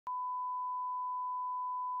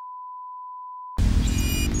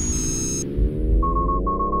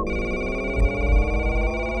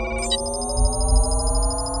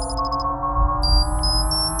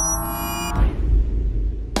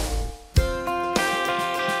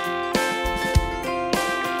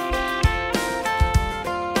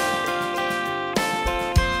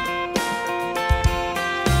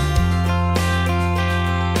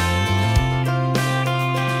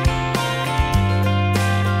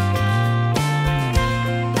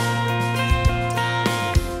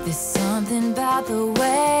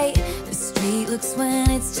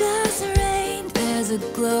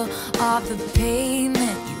the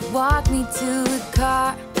pavement, you walk me to the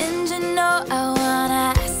car. And you know I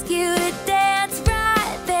wanna ask you to dance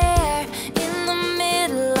right there in the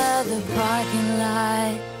middle of the parking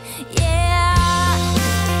lot. Yeah.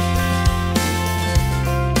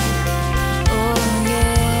 Oh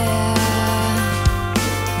yeah.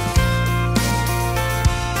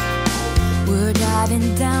 We're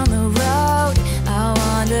driving down the road. I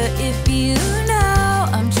wonder if you know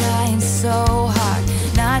I'm trying so hard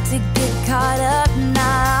not to get caught up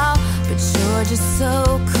now, but you're just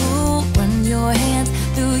so cool. Run your hands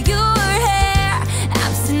through your hair,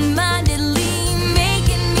 absent-mindedly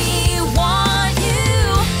making me want you.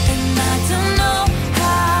 And I don't know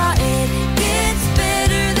how it gets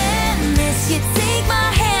better than this. You take my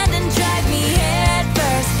hand and drive me head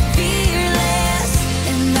first, fearless.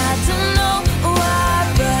 And I don't know why,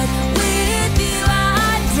 but with you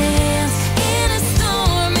I dance in a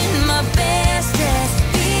storm in my best dress,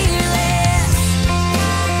 fearless.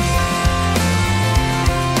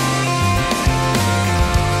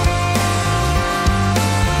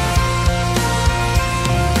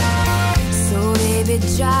 So baby,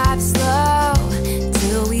 drive slow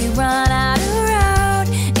till we run out of road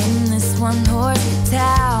in this one-horse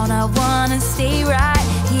town. I wanna stay right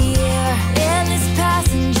here in this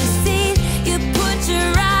passenger seat. You put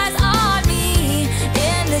your eyes on me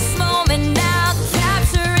in this moment now,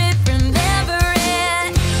 capture it, remember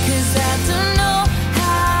it. 'Cause I don't know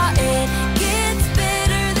how it gets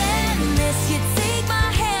better than this. You take my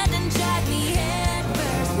hand and drive me head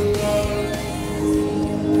first, fearless.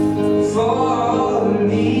 For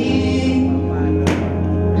me,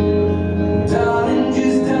 darling,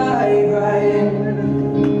 just dive right in.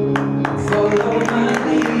 Follow my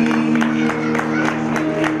lead.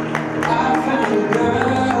 I found a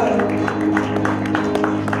girl,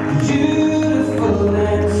 beautiful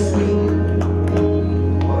and sweet.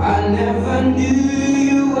 Well, I never knew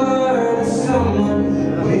you were someone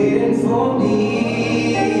waiting for me.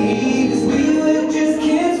 'Cause we were just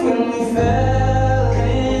kids when we fell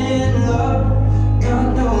in love, not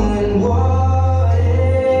knowing what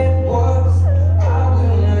it was. I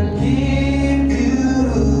will not give you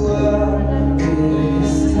up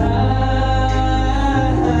this time.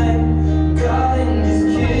 Darling, just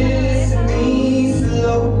kiss me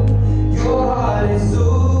slow. Your heart is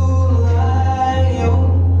all I own,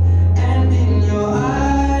 and in your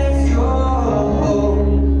eyes you're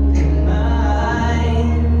holding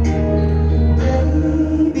mine.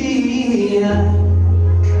 Baby, I'm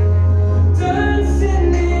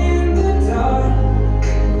dancing in the dark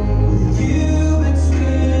with you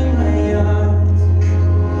between my arms,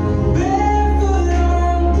 barefoot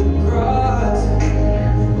on the grass,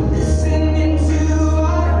 listening to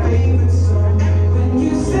our favorite song. When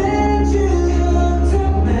you said you looked a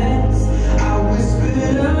mess, I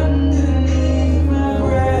whispered underneath my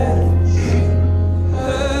breath.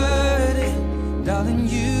 Heard it, darling,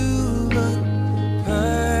 you look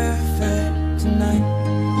perfect tonight.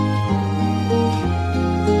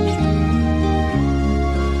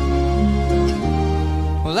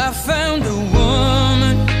 Well, I found a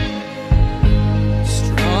woman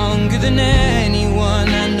stronger than anyone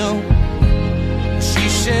I know. She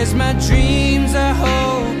shares my dreams. I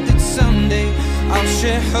hope that someday I'll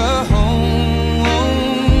share her home.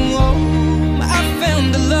 I found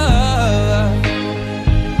a love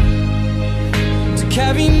to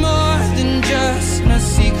carry more than just my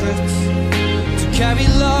secrets, to carry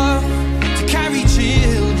love, to carry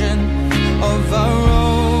children of our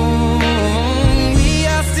own. We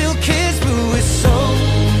are still kids, but we're so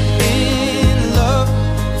in love,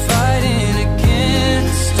 fighting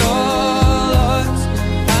against all odds.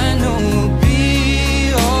 I know we'll be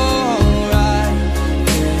alright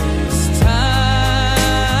this time.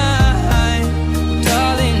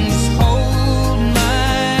 Darling, just hold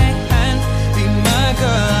my hand, be my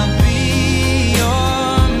girl, I'll be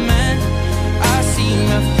your man. I see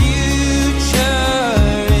my future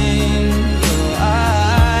in your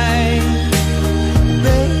eyes.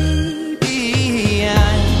 Baby,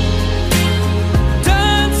 I'm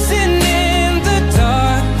dancing in the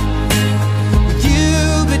dark with you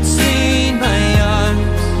between my arms,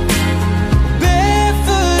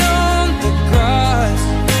 barefoot on the grass,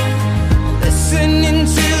 listening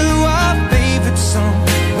to our favorite song.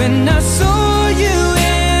 When I saw you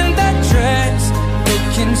in that dress,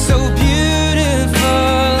 looking so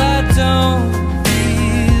beautiful, I don't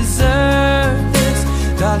deserve this.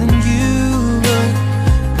 Darling, you look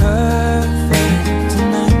perfect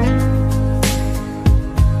tonight.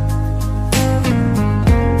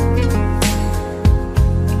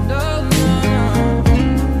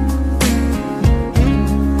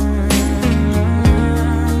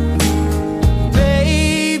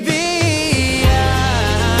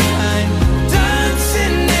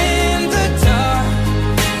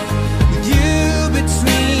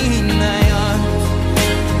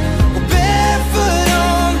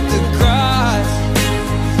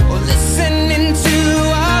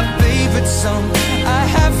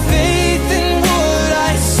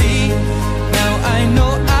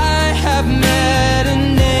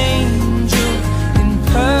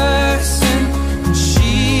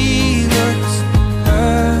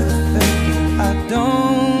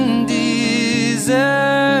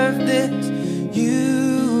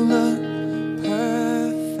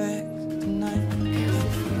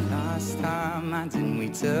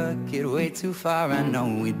 too far. I know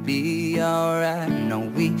we'd be alright. No,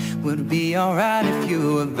 we would be alright if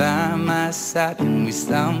you were by my side. When we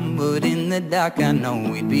stumbled in the dark, I know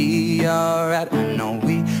we'd be alright. I know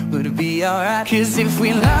we would be alright. Cause if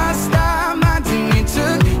we lost our minds and we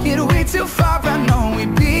took it way too far, I know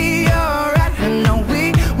we'd be alright. I know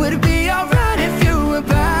we would be alright if you were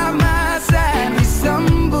by my side. We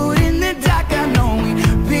stumbled in the dark, I know we'd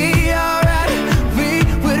be alright. We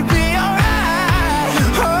would be alright.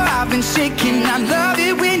 Oh, I've been shaking, I love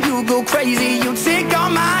it when you go crazy. You take all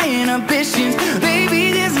my inhibitions.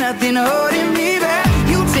 Baby, there's nothing holding me back.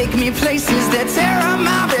 You take me places that tear up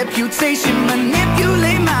my reputation,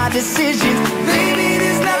 manipulate my decisions. Baby,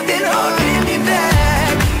 there's nothing holding me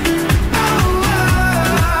back. Oh,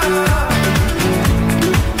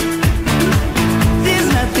 there's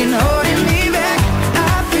nothing holding me back.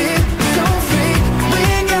 I feel so free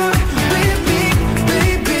when you're with me,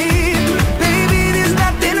 baby. Baby, there's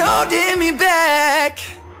nothing holding me back.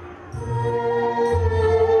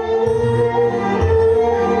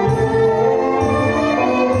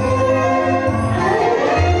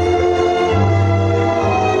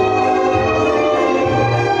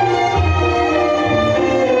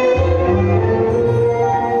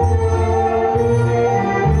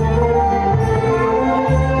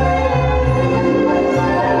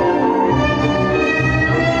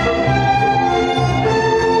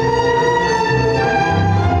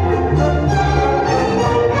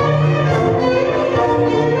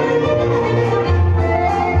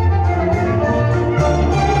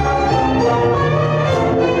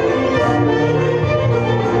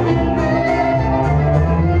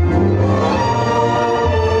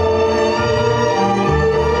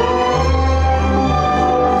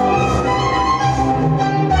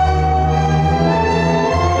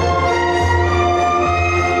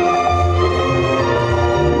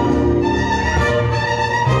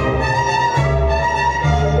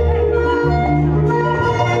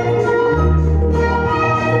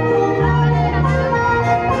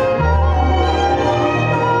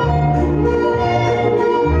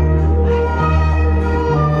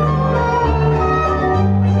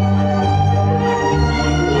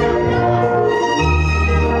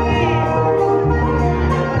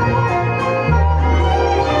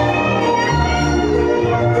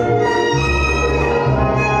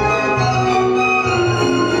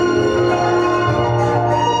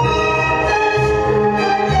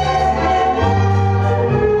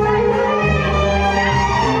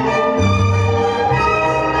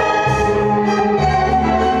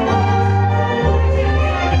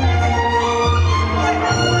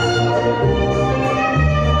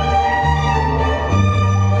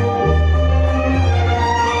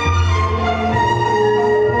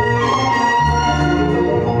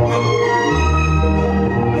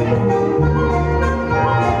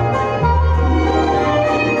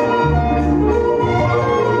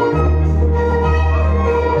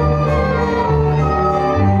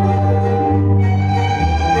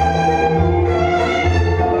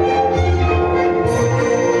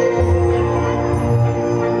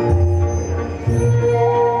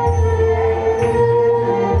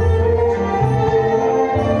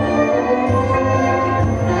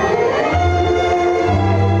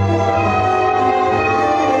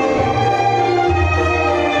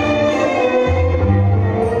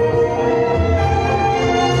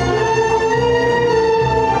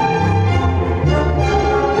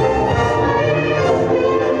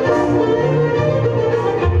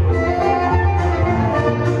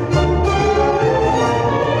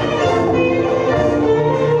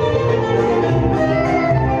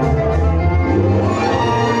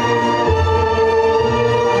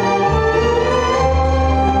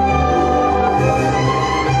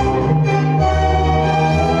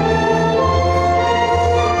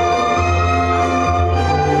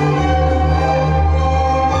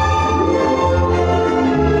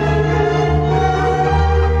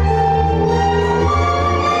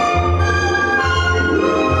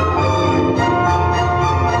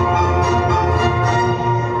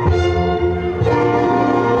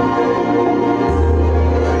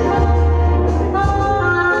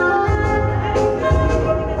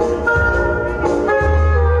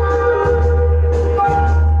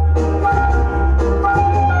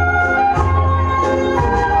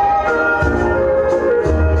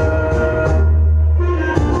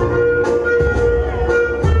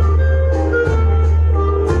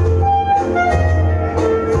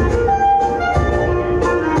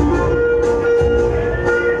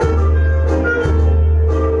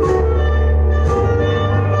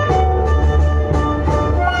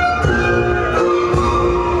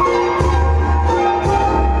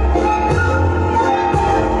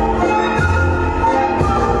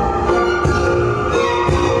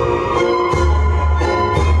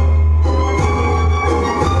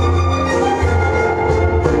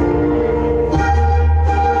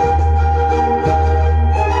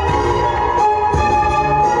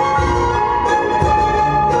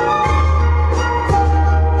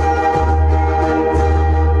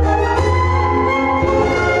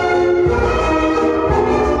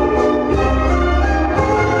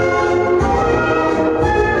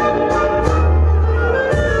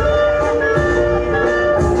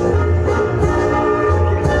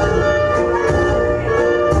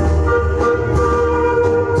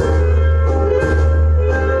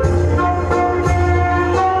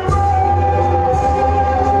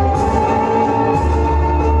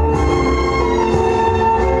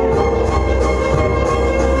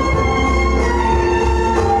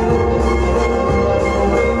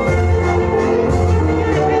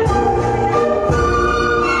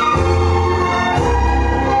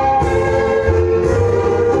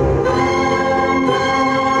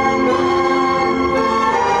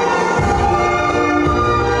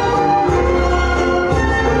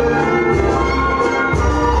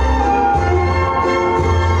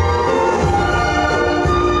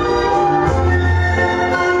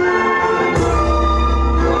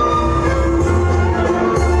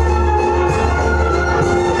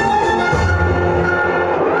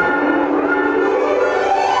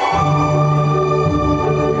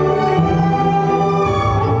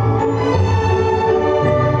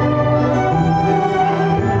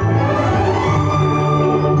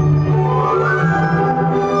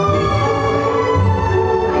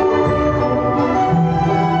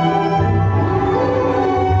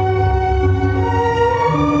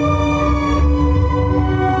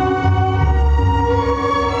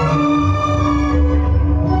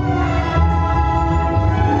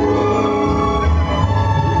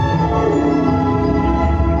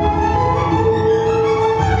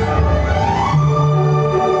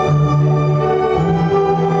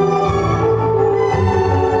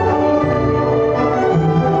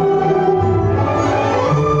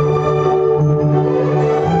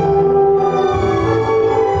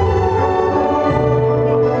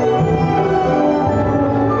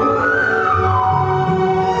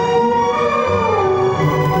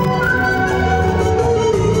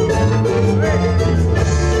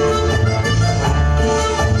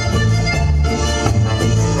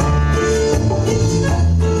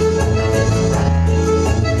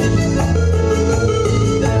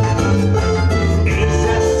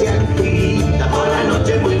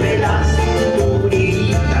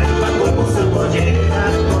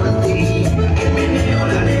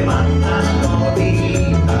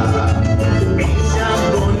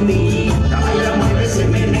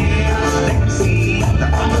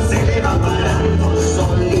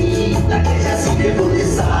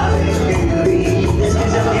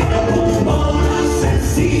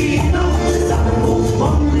 vecino, sabe un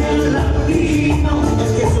bombón bien latino,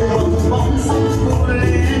 es que su bombón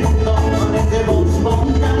suculento, con este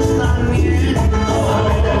bombón casamiento,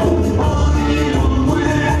 sabe de bombón y lo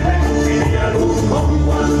mueve, tiene algún bombón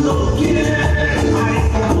cuando quiere, hay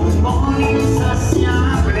un bombón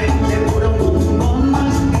insaciable, de puro bombón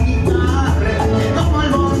masticable, como el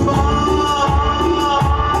bombón.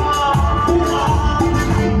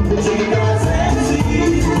 Chica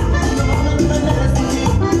sexy, no te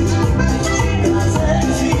dejes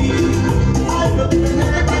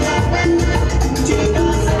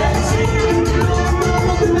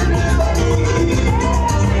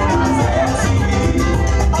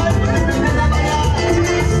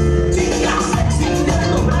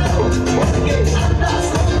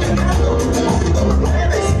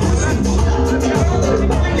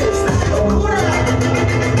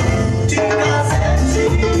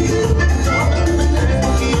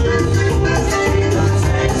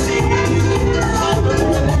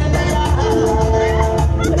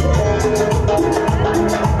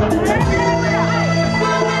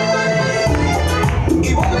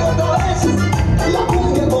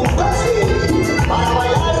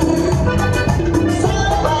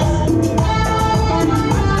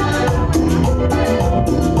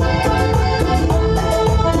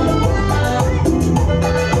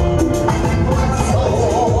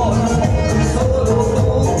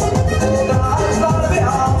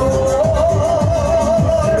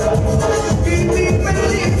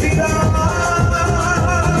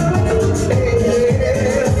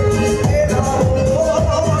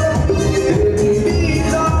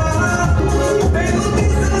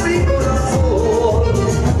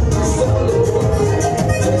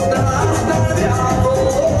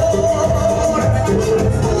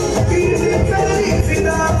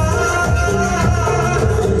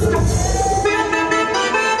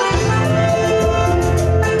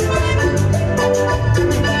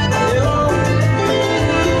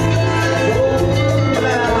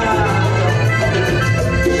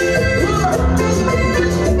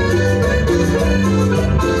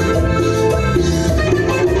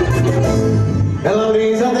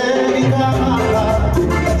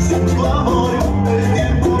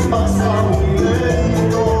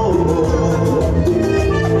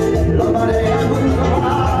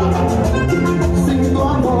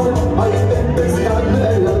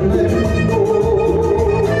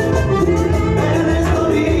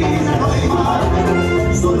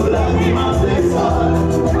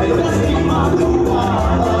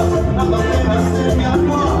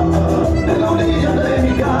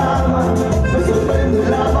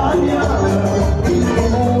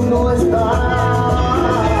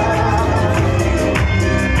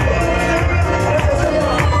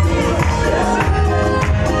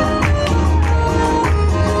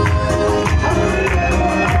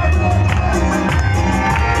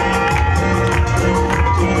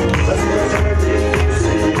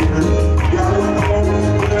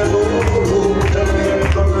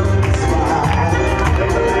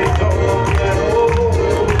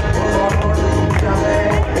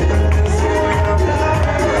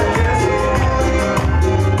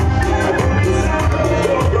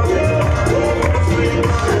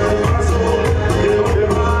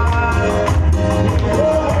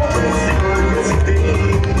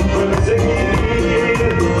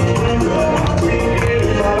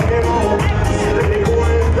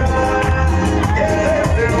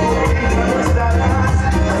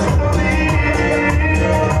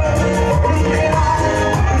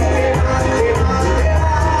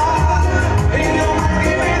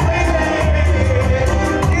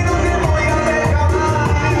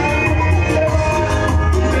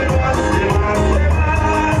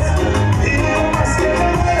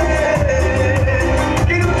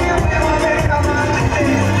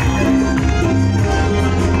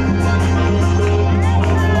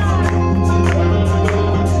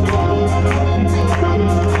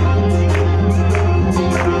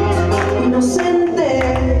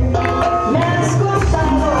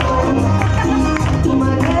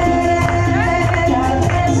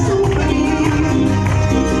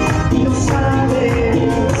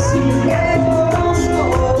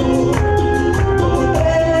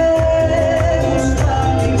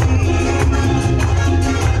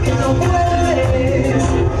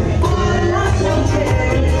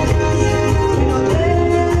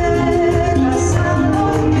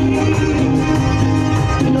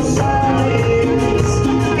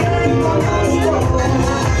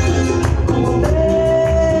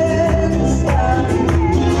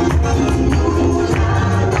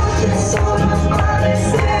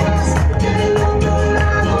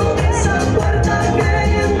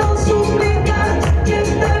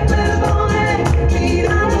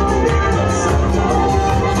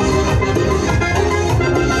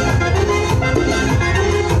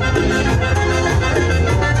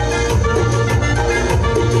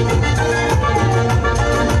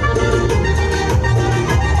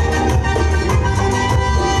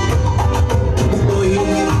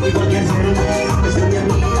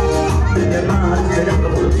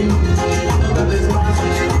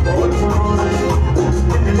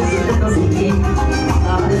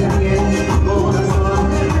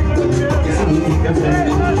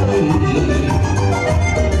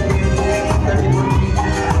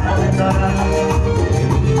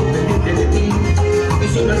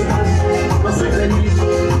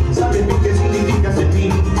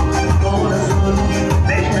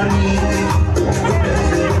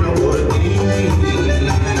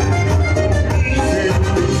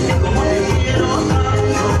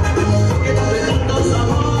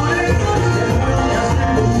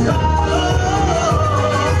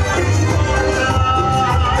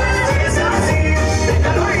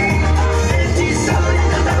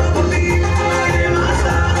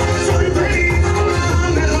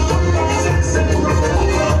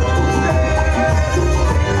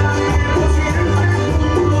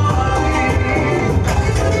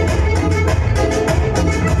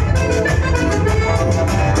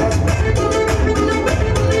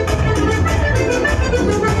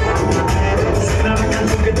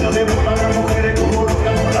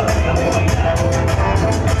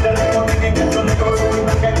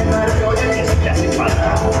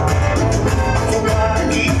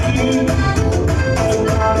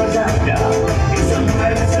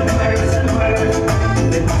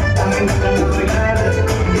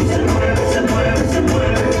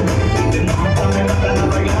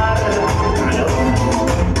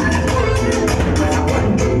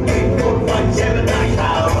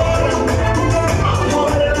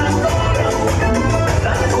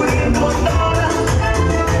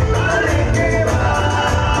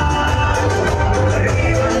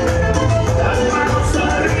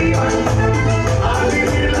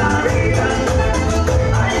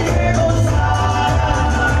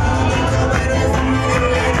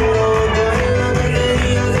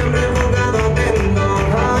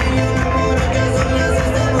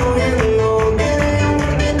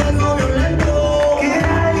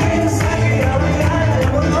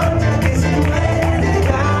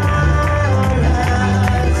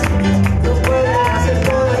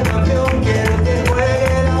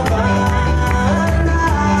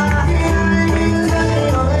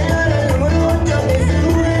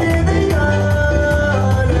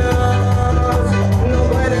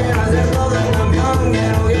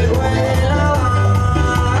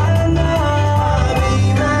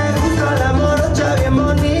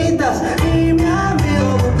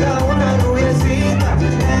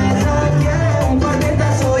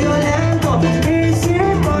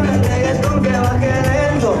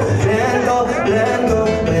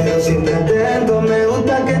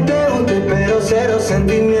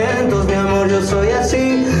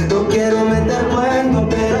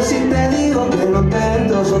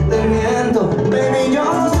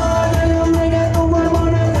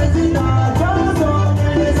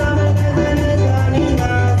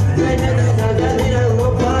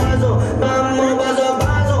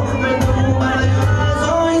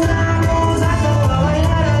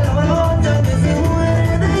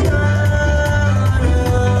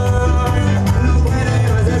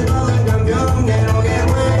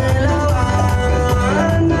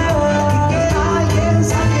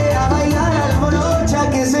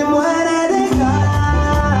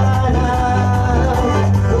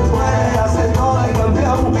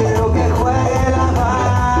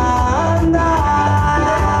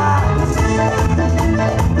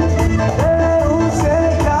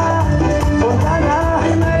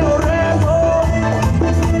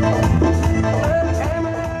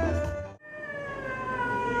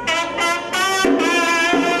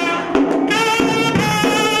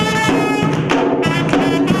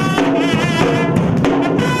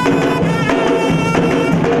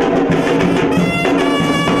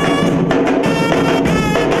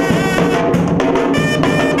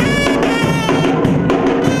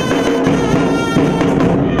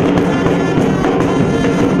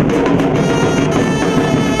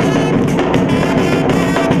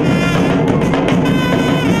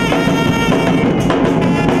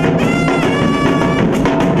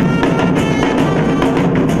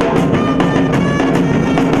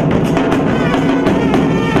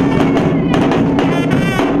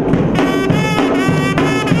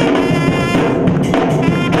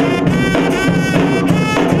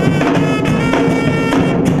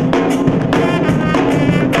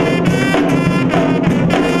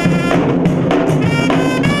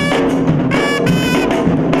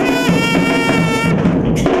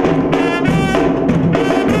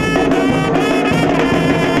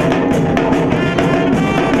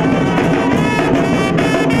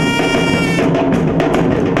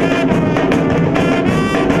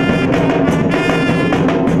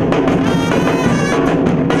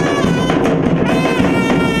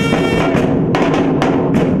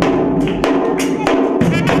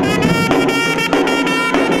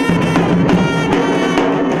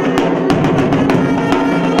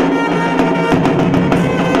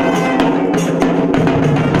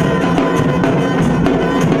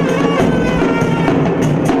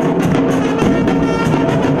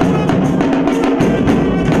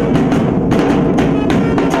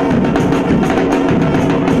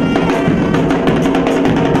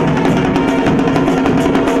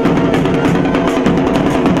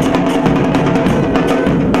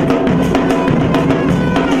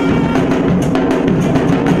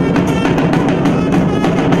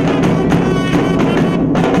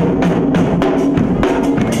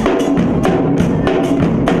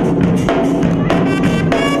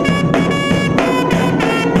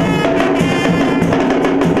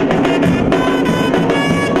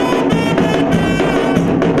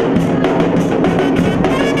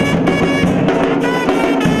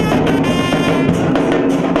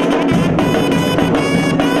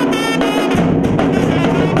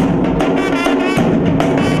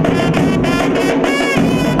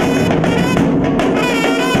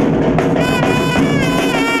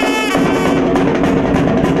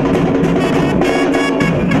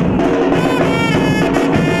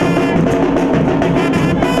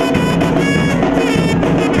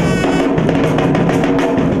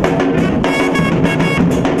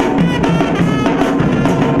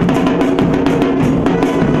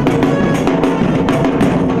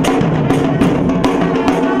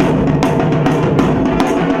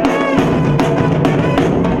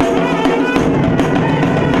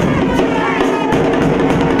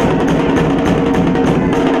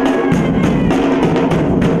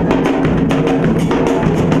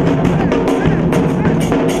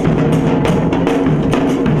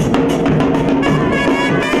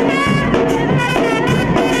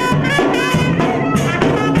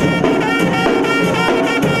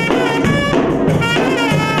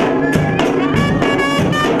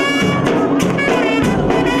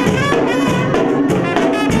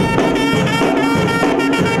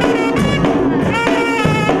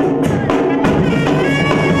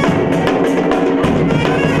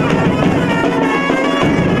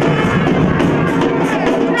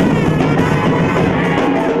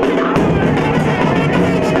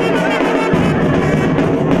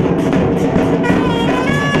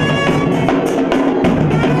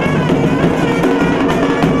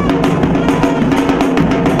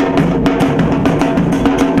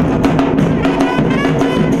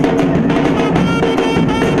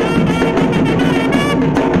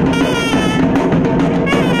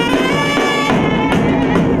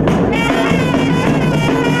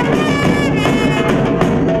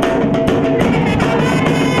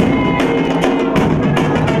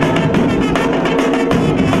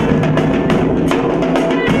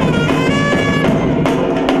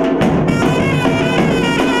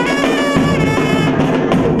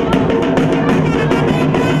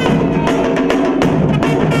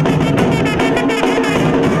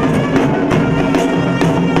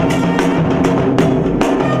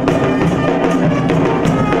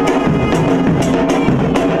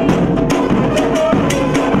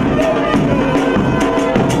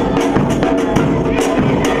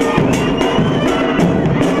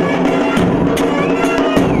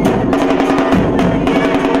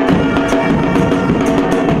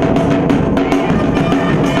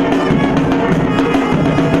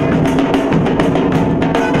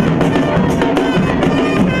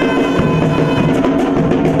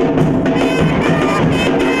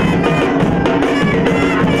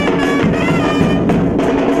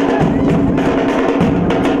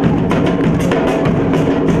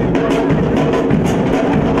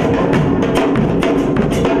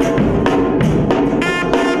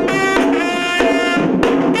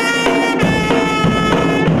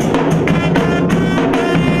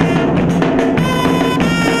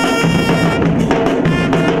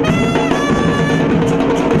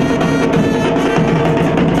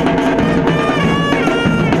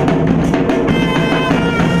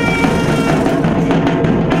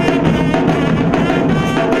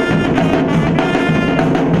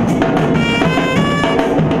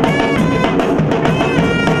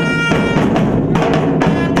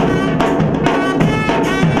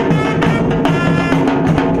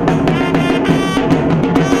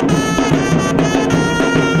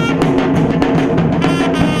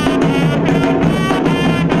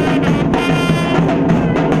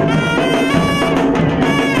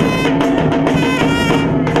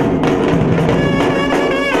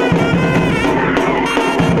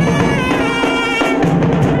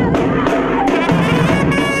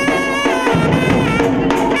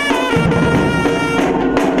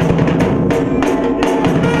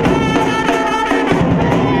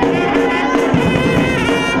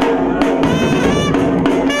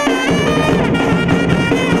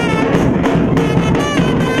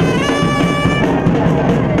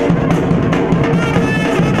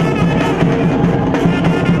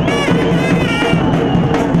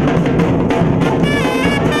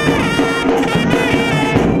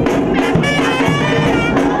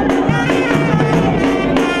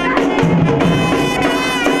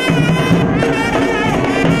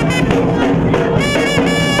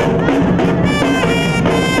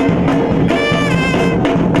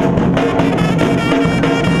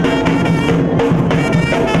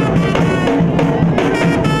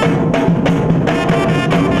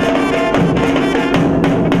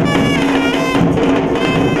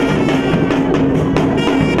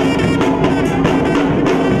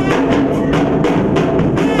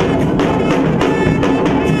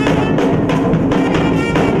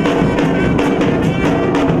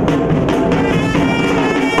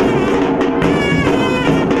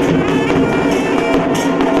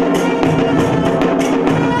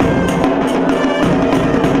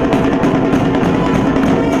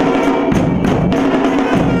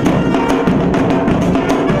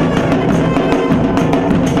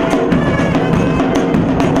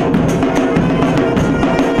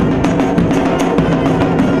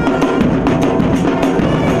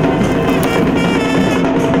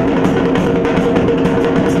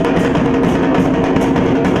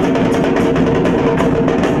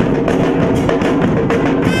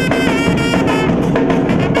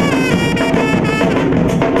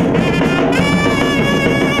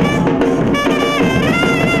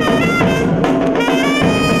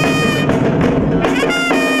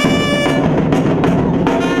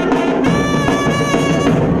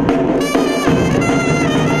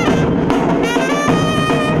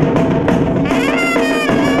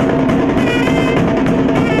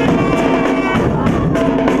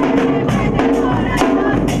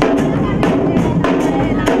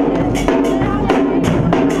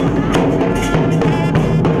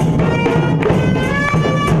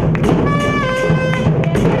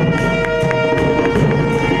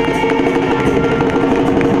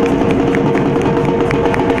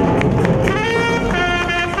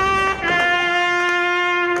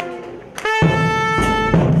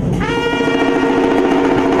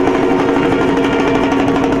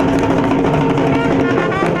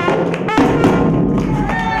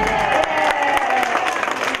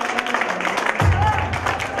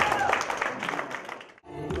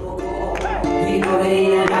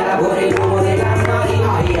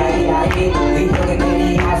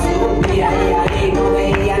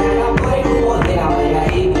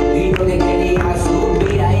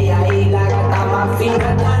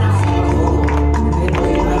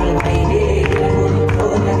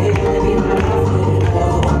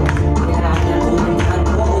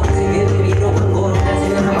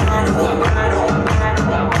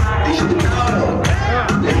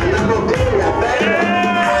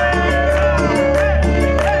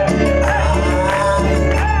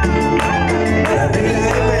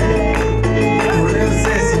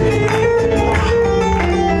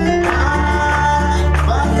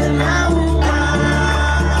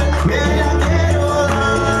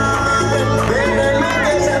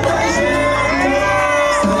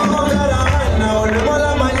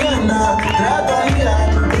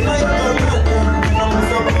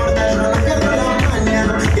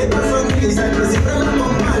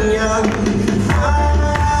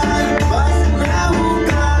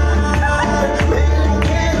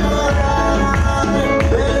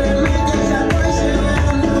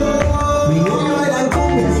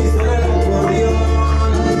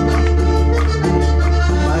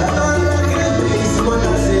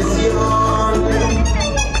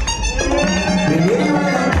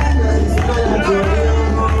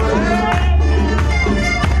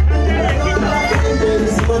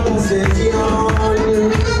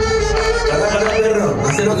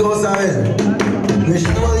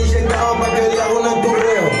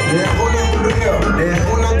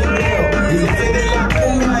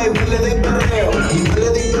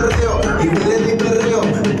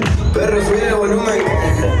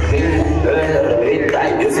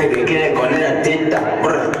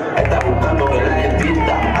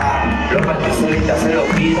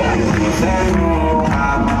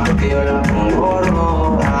desnuda, porque yo la pongo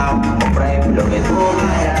roja, compra lo que tú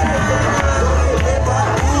quieras.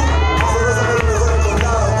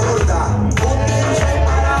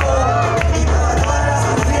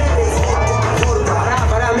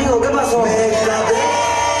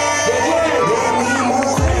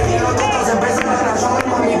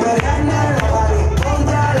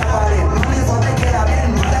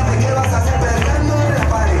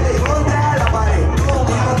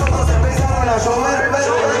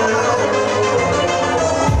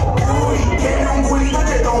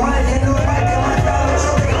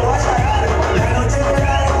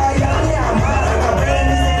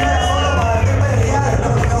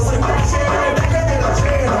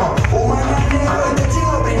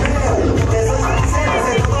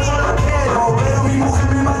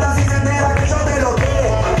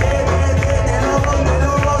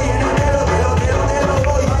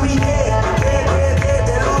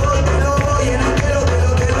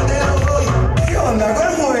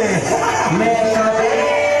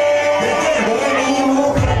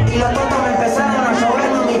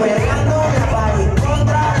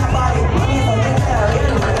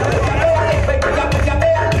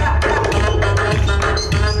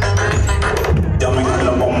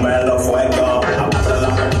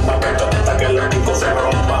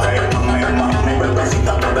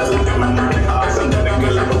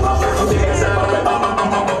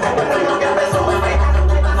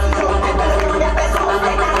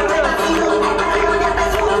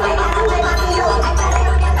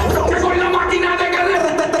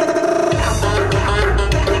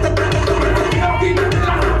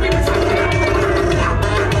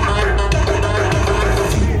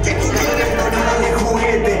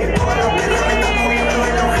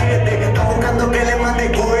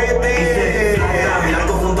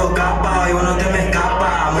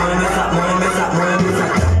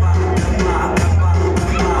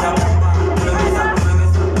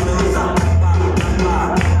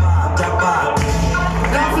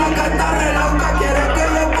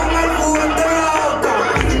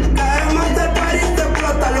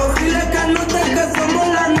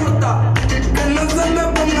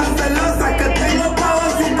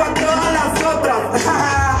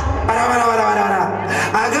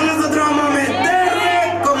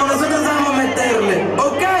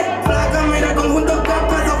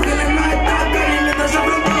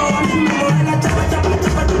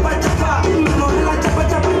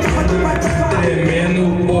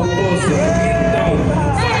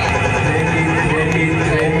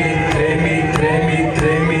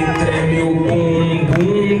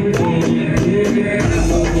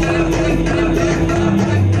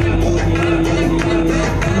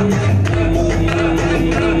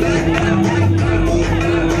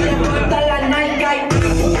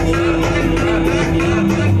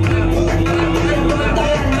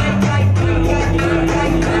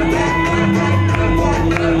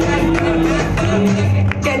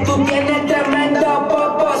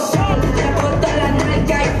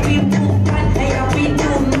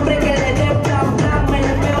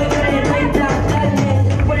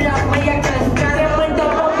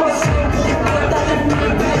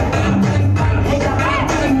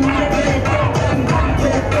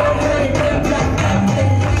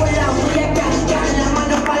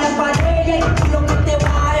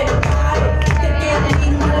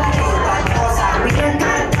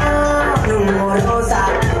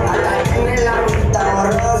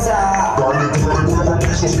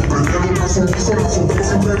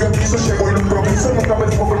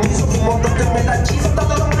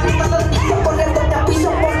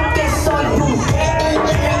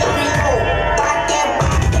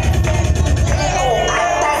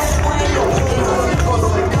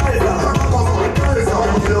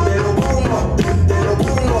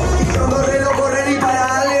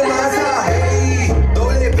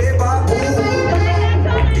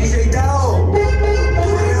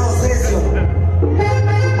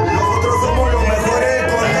 Nosotros somos los mejores del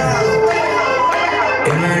condado.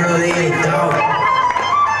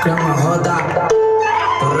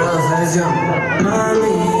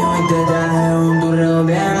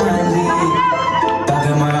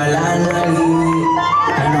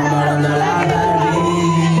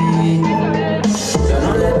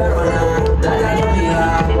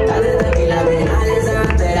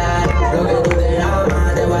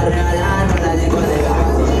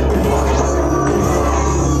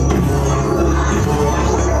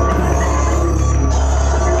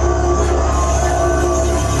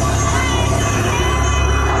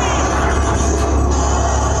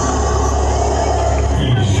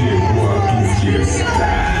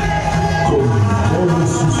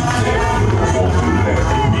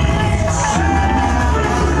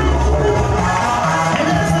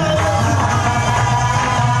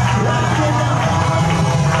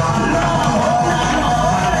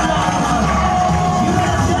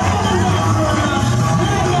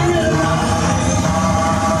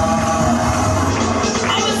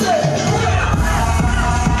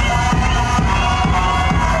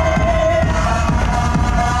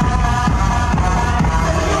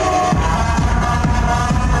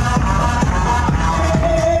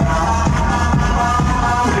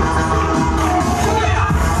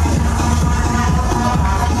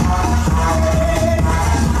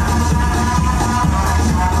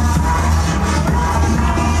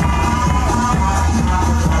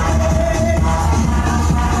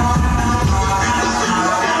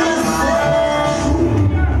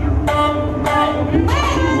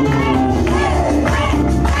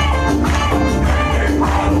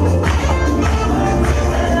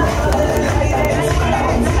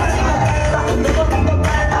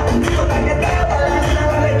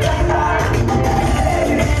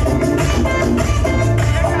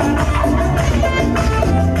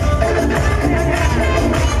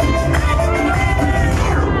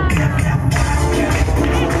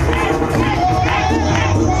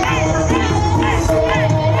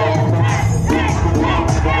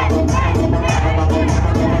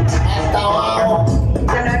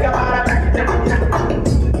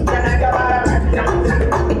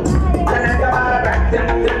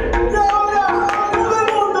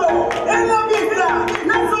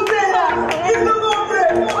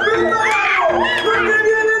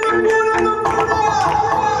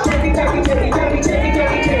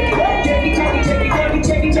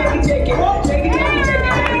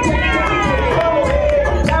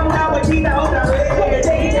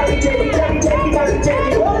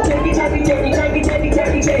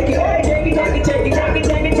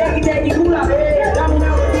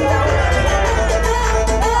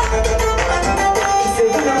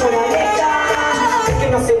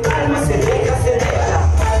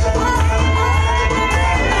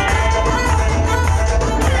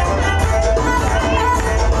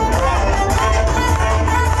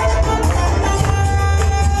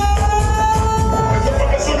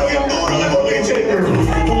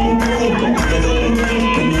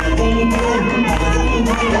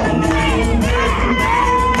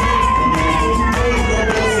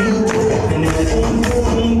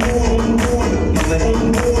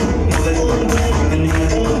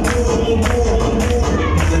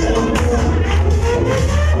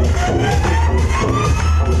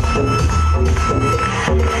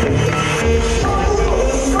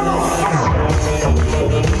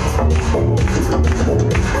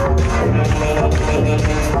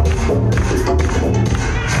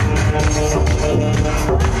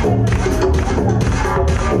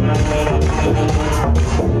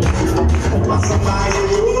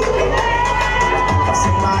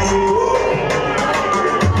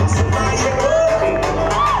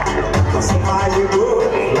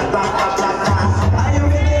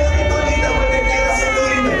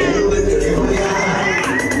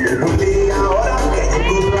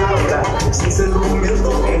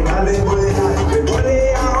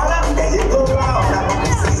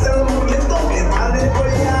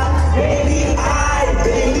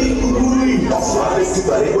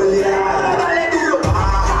 música recuerdea. Dale duro,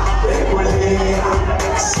 recuerdea.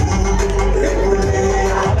 Sí,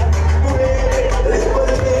 recuerdea.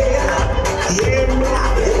 Recuerdea. Tiembla,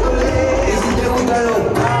 recuerdea. Y si te gustan los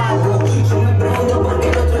pagos, yo me pregunto por qué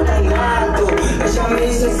el otro es tan alto. Ella me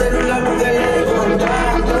dice el celular porque le de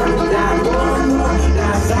contacto. La tomo, la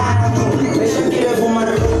saco. Ella quiere fumar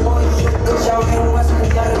rojo y yo que ya vengo a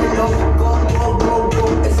sentar loco.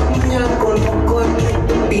 Esa niña la conozco,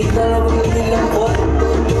 pinta la boca y la foto.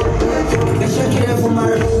 Ella quiere fumar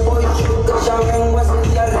rojo y yo que ya vengo a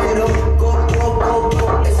sentar loco.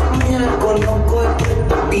 Esa niña la conozco,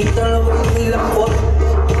 pinta la boca y la foto.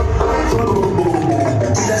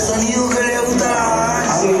 Y el sonido que le gusta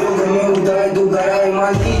a mí lo que me gusta es tu cara de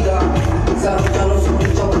maldita. Esa rocha no se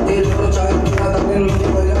escucha porque el rocha es tu gata que no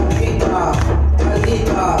lleva la pista.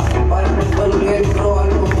 Maldita, para romper el pro,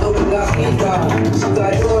 algo toque la quita.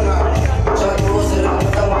 Chicarona, ya todo se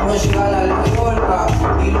relata cuando llega la leona.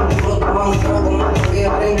 Y los perros toman trago como para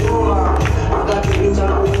quedar en coma. Hasta que pinchan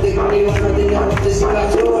los juguetes que me iban a tener antes sin la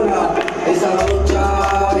flora. Esa rocha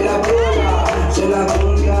es la prueba, se la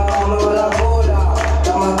cumbia me va la cola.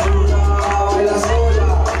 La madura baila sola,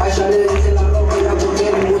 a ella le dice la ropa porque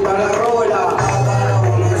le gusta la rola. A cada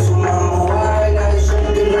uno en su mambo baila y yo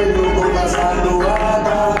estoy re loco cazando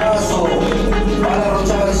gatazo. Pa' la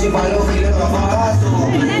rocha a ver si pa' los giles papagazo.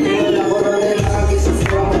 Tengo la gorra de la que se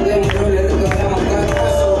suba por dentro y le regalamos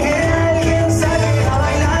cagazo. Que alguien salga a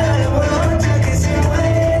bailar a la morocha que se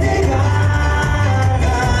muere de ganas.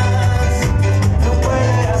 No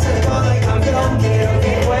puede hacer todo el campeón, quiero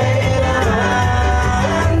que juegue la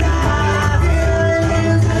banda. Que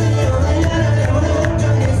alguien salga a bailar a la morocha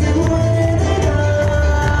que se muere de ganas.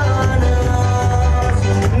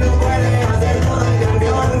 No puede hacer todo el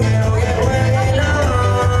campeón, quiero que juegue la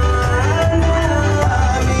banda.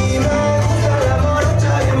 A mí me gusta la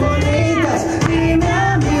morocha bien bonitas. Dime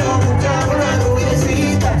amigo, busca una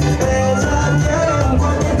rubiecita. Ella tiene un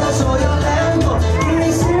cuerpetazo violento.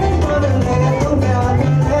 Y simplemente con que va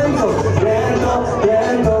lento,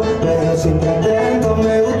 lento, pero siempre atento.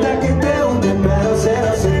 Me gusta que te guste, pero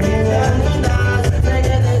cero sentimientos. Sé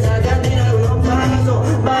que te saca a tirar unos pasos.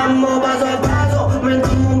 Vamos paso a paso, me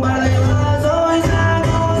tomo un par de vasos y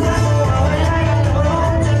saco a bailar a la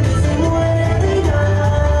morocha que se muere de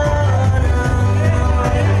ganas.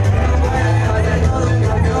 No puede hacer todo el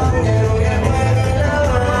campeón, quiero que juegue la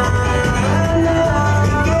banda.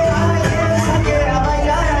 Y que alguien saque a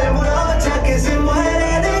bailar a la morocha que se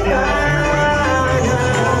muere de ganas.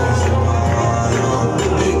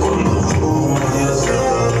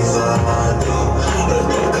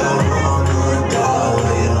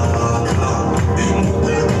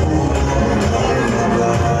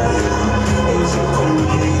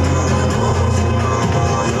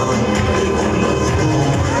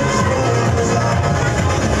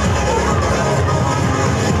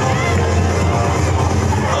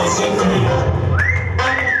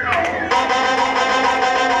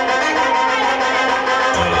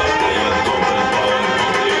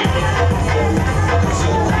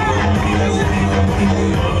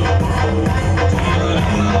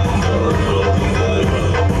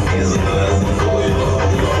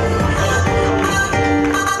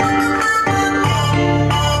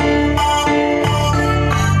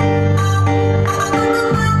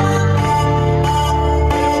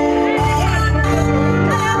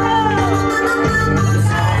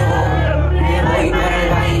 Me voy para el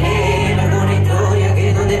baile, alguna historia que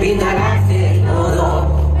es donde pinta cárcel. Todo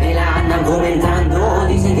me la andan comentando,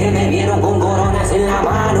 dicen que me vieron con coronas en la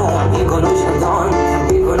mano, también con un chandón,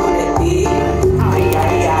 también con un espí. Ay,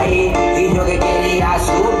 ay, ay, y yo que quería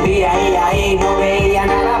subir, ay, ay, no veía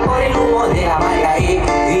nada por el humo de la marca ahí.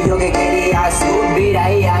 Y yo que quería subir,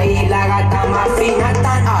 ay, ay, la gata más fina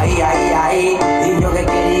tan, ay, ay, ay. Y yo que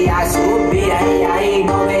quería subir, ay, ay,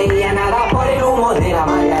 no veía nada por el humo de la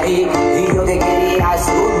marca ahí. Y yo que quería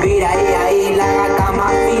subir, ay, ay, la gata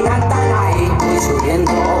más fina tan, ahí. Voy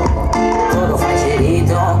subiendo, todo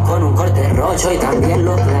fallerito, con un corte rocho y también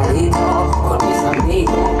los claritos. Con mis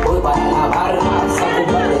amigos voy para la barra, saco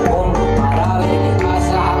un par de combos para ver qué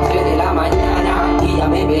pasa. 3 de la mañana y ya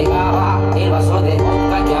me pegaba el vaso de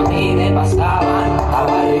vodka que a mí me pasaban.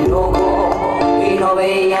 Estaba re loco y no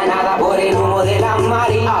veía nada por el humo de la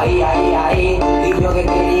mari. Ay, ay, ay, y yo que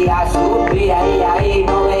quería subir, ay, ay,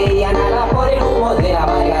 no veía nada por el humo de la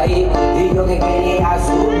mari ahí. Y yo que quería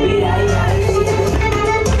subir, ay, ay.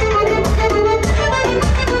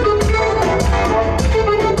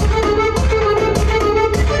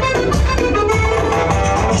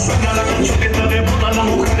 Suena la canción que está de moda, las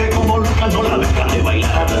mujeres como locas no la dejan de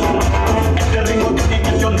bailar. Este ritmo que tiene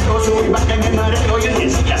el sube y baja en el mareo y el que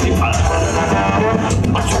sigue sin parar.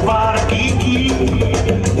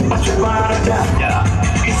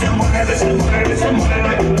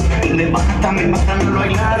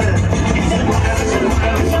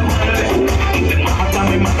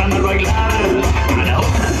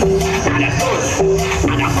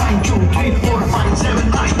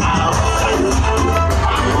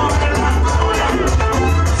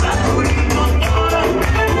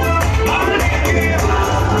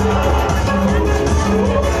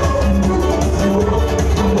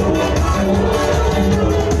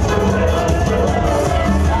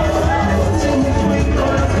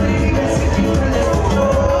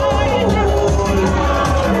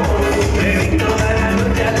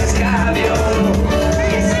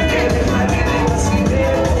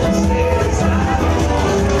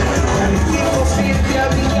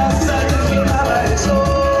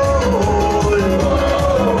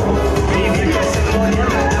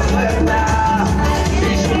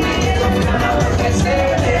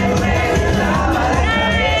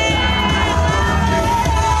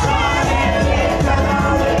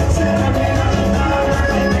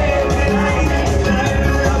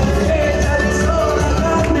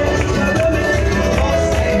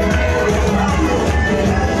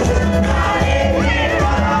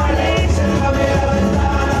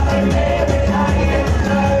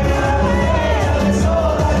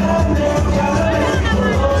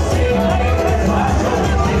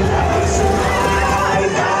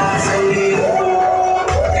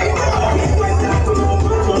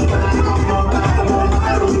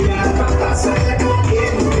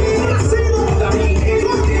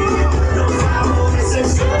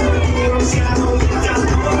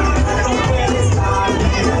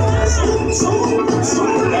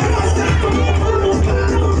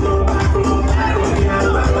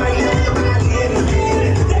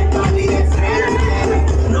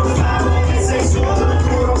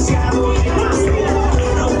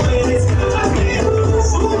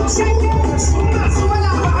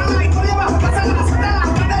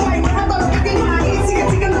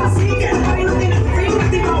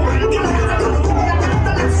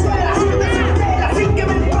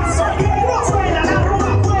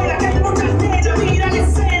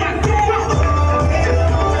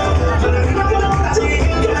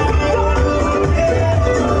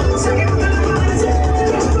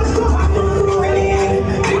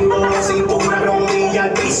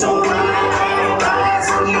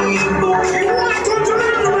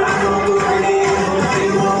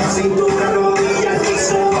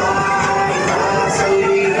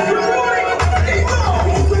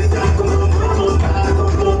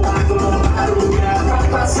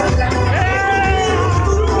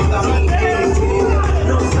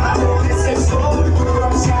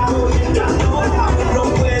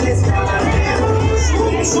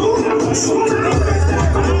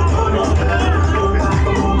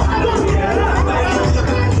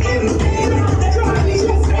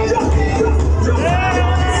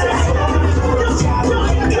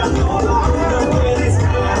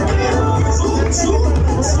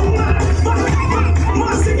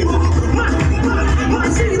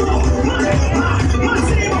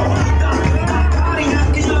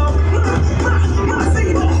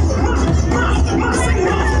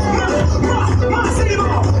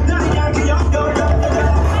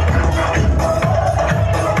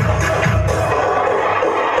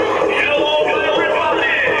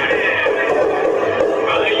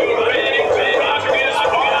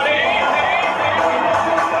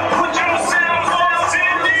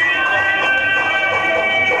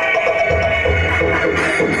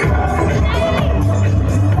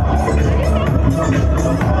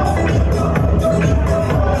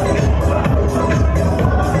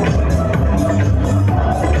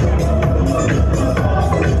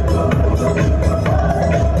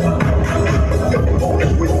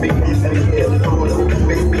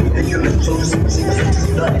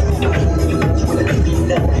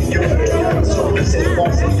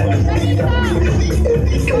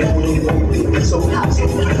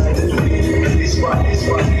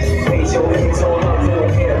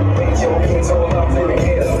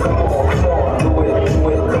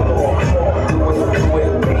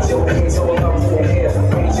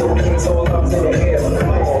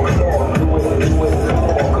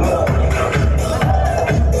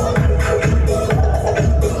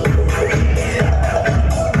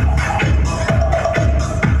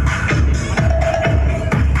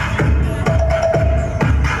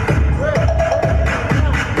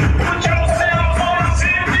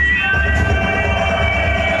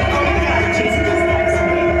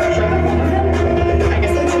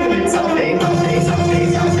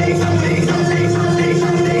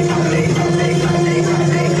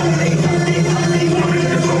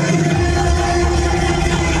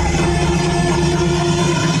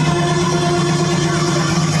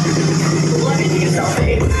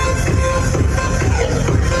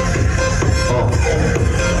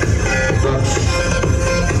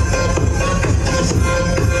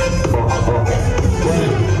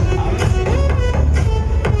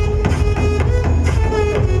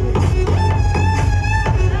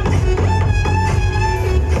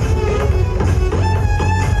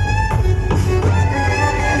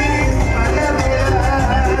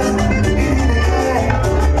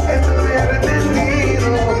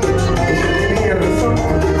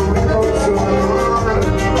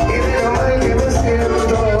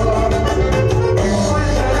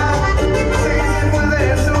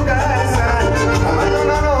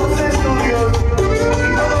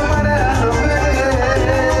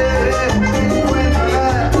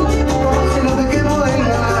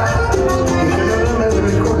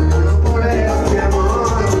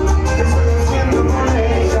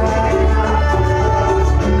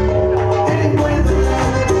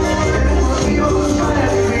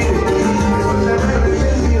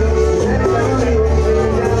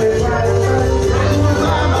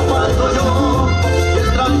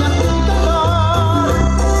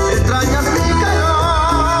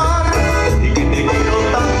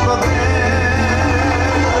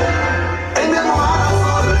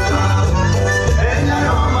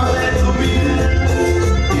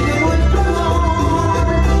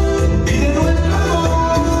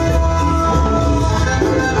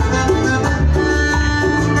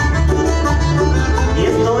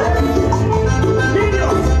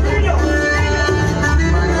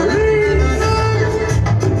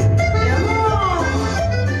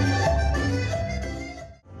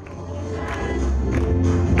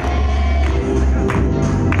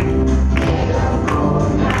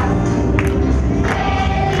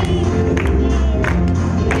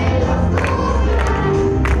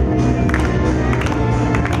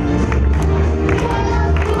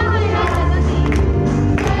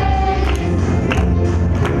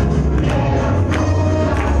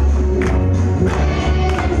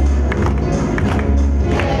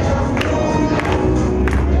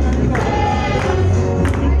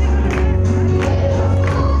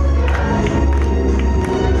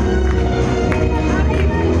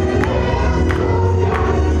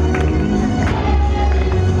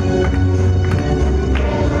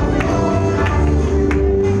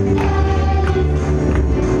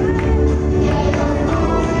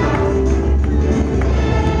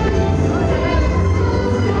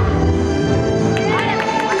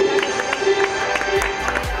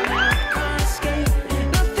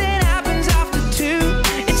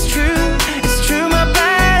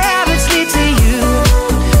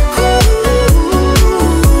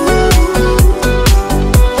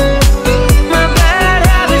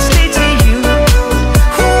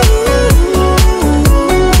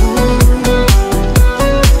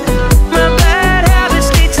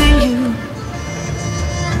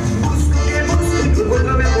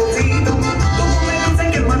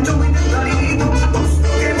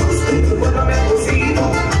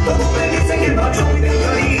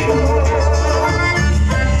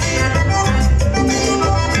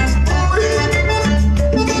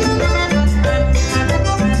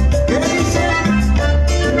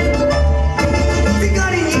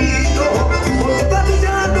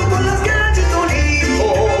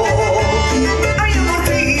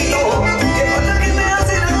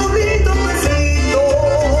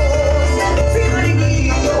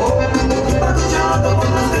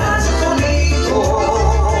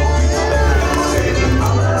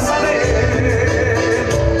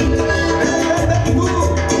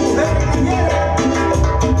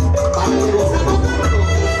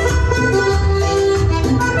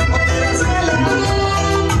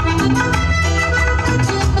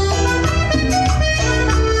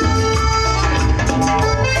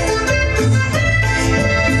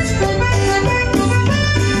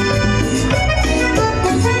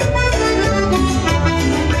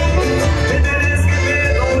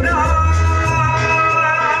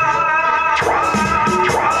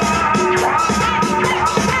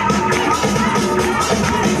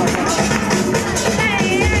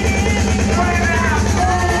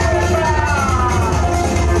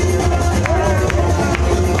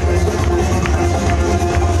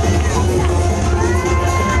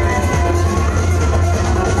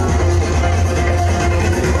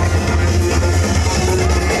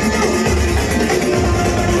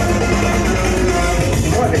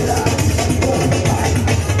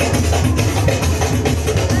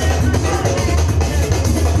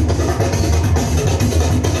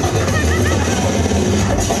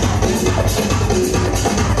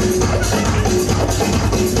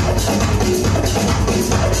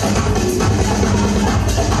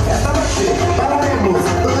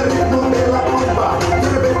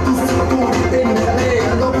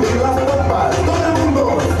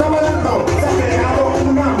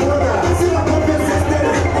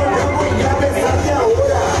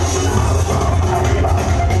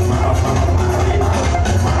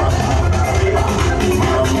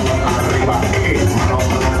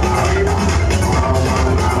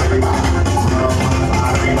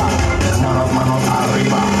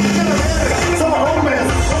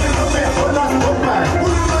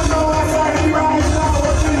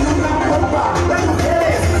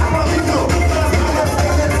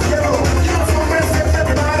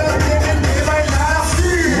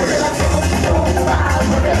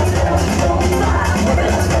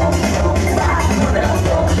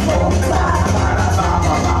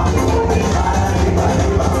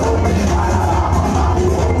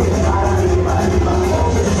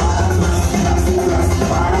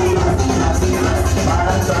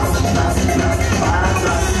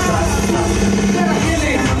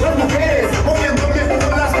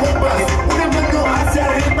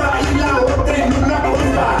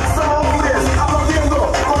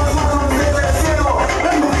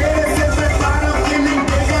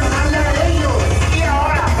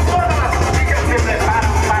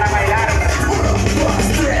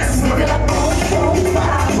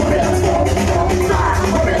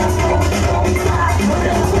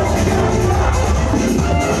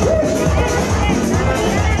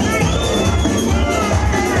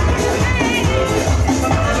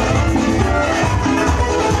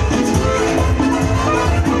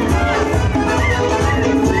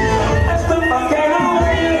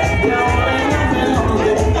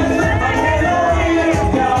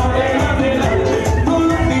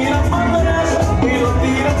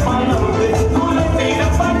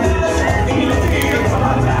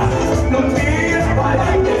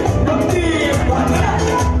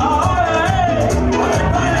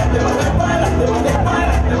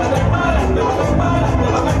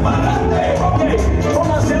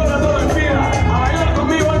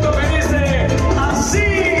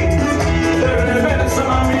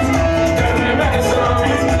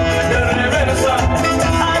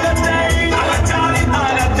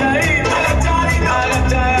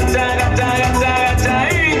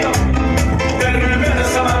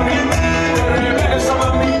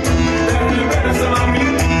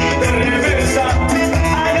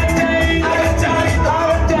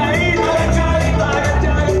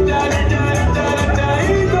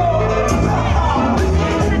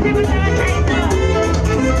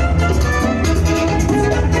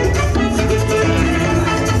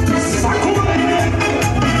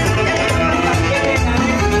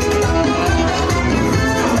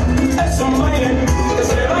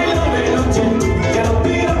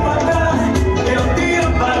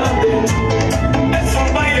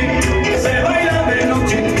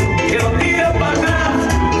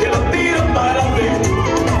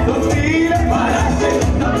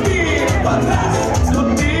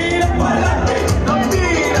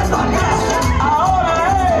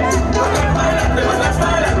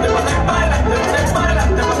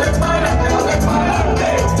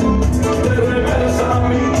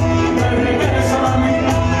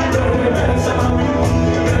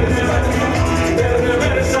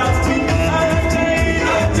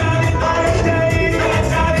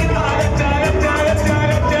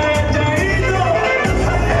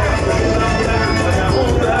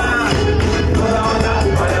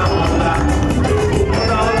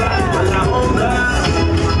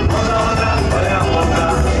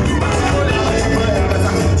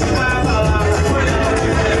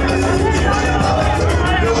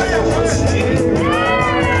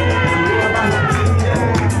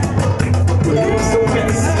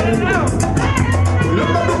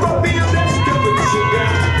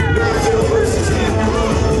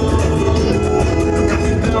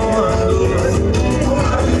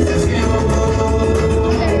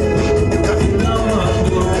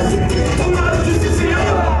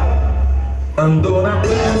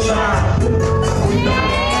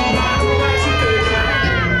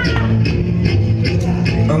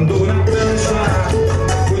 Ando na prancha,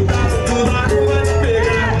 cuidado, tudo água vai te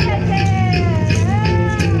pegar.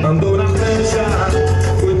 Ando na prancha,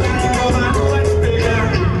 cuidado, tudo água vai te pegar.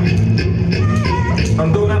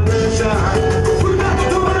 Ando na prancha, cuidado,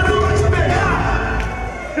 tudo água vai te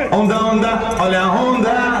pegar. Onda, onda, olha a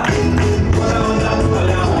onda. Olha a onda,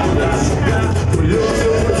 olha a onda. Olhou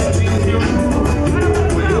seu rostinho,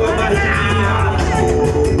 olhou a barriguinha,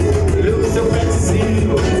 olhou seu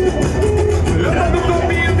pezinho, olhou no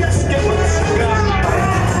caminho desse que eu vou te chegar.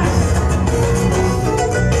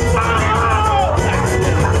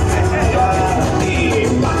 Y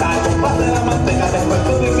baja con pasta de la manteca, después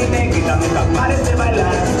tu bikini, quitando las pares de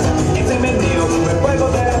bailar. Ese mendigo sube fuego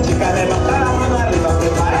de la chica, levanta la mano arriba,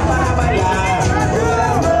 prepara para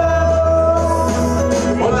bailar.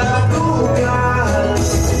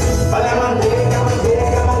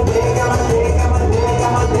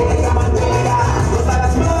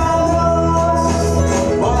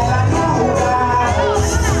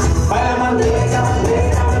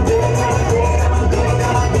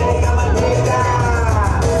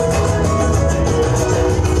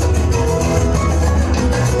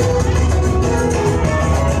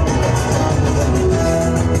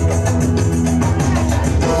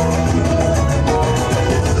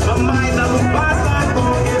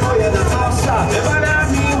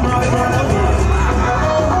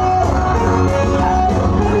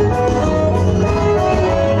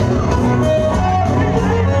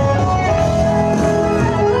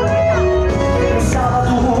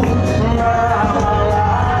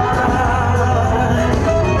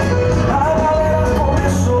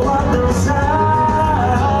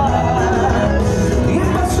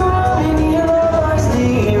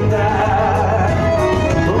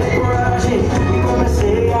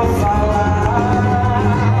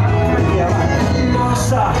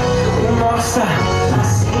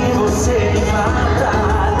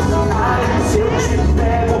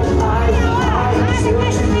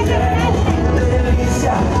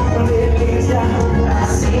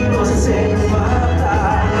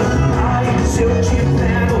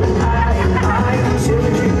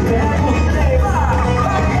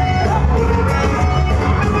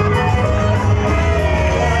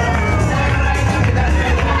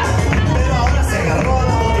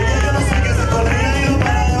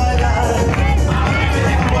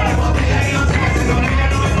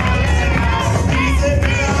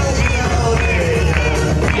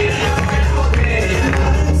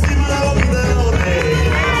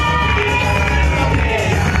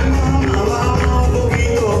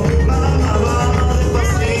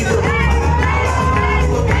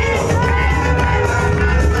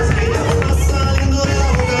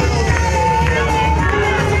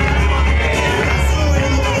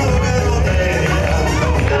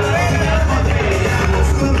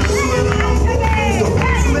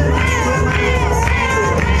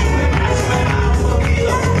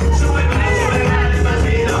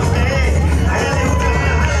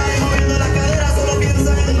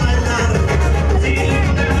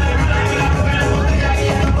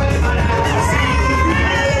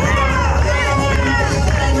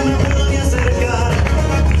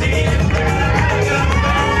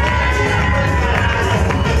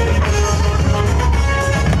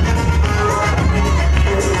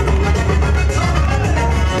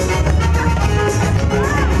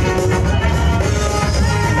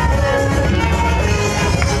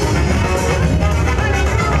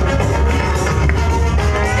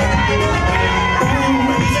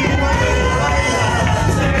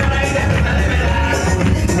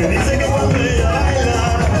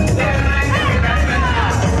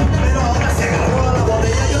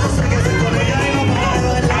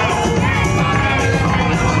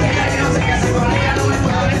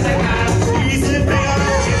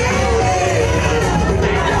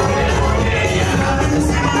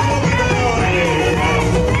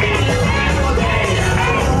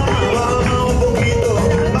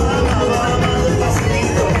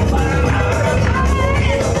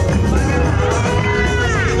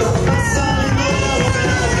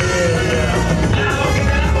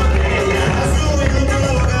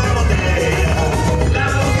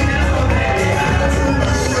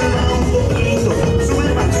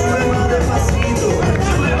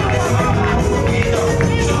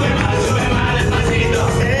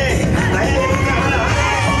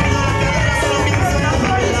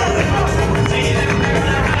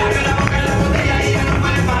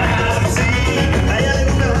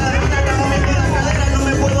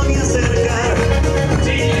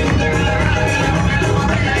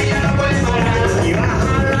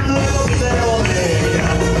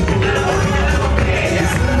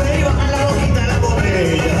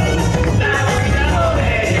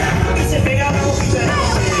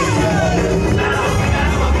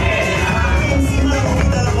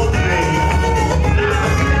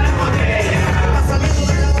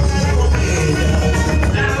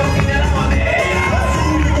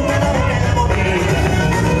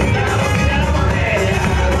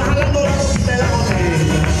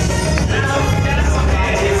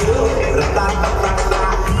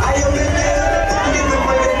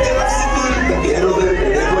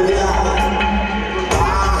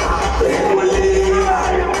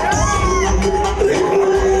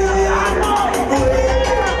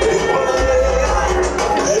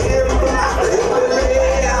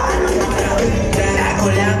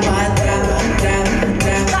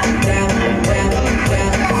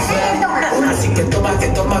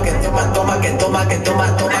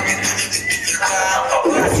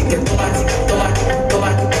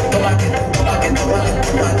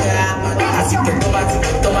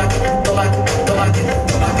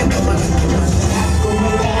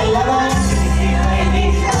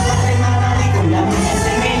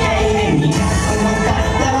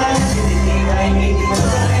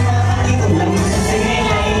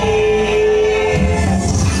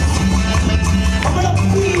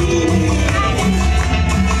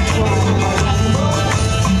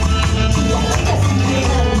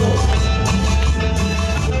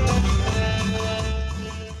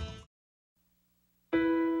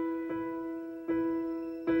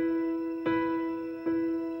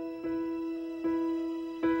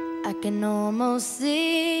 can almost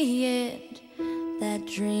see it, that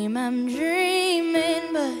dream I'm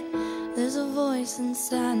dreaming, but there's a voice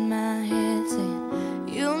inside my head saying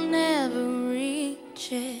you'll never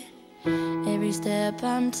reach it. Every step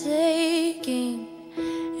I'm taking,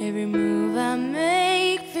 every move I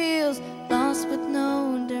make feels lost with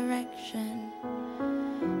no direction.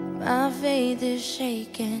 My faith is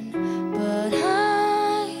shaking, but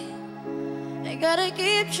I gotta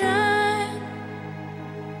keep trying.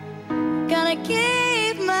 Gotta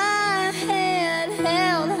keep my head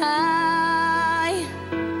held high.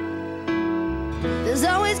 There's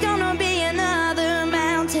always gonna be another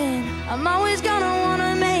mountain. I'm always gonna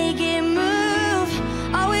wanna make it move.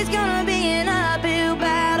 Always gonna be an uphill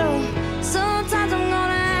battle. Sometimes I'm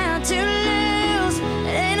gonna have to lose.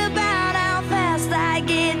 It ain't about how fast I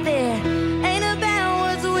get there. Ain't about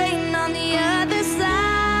what's waiting on the other side.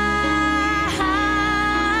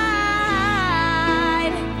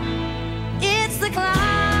 It's the climb.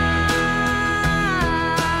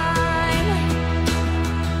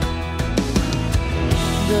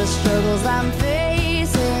 The struggles I'm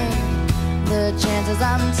facing, the chances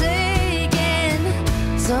I'm taking,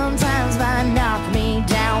 sometimes might knock me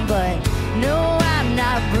down, but no, I'm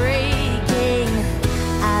not breaking.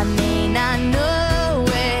 I may not know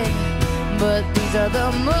it, but these are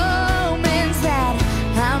the moments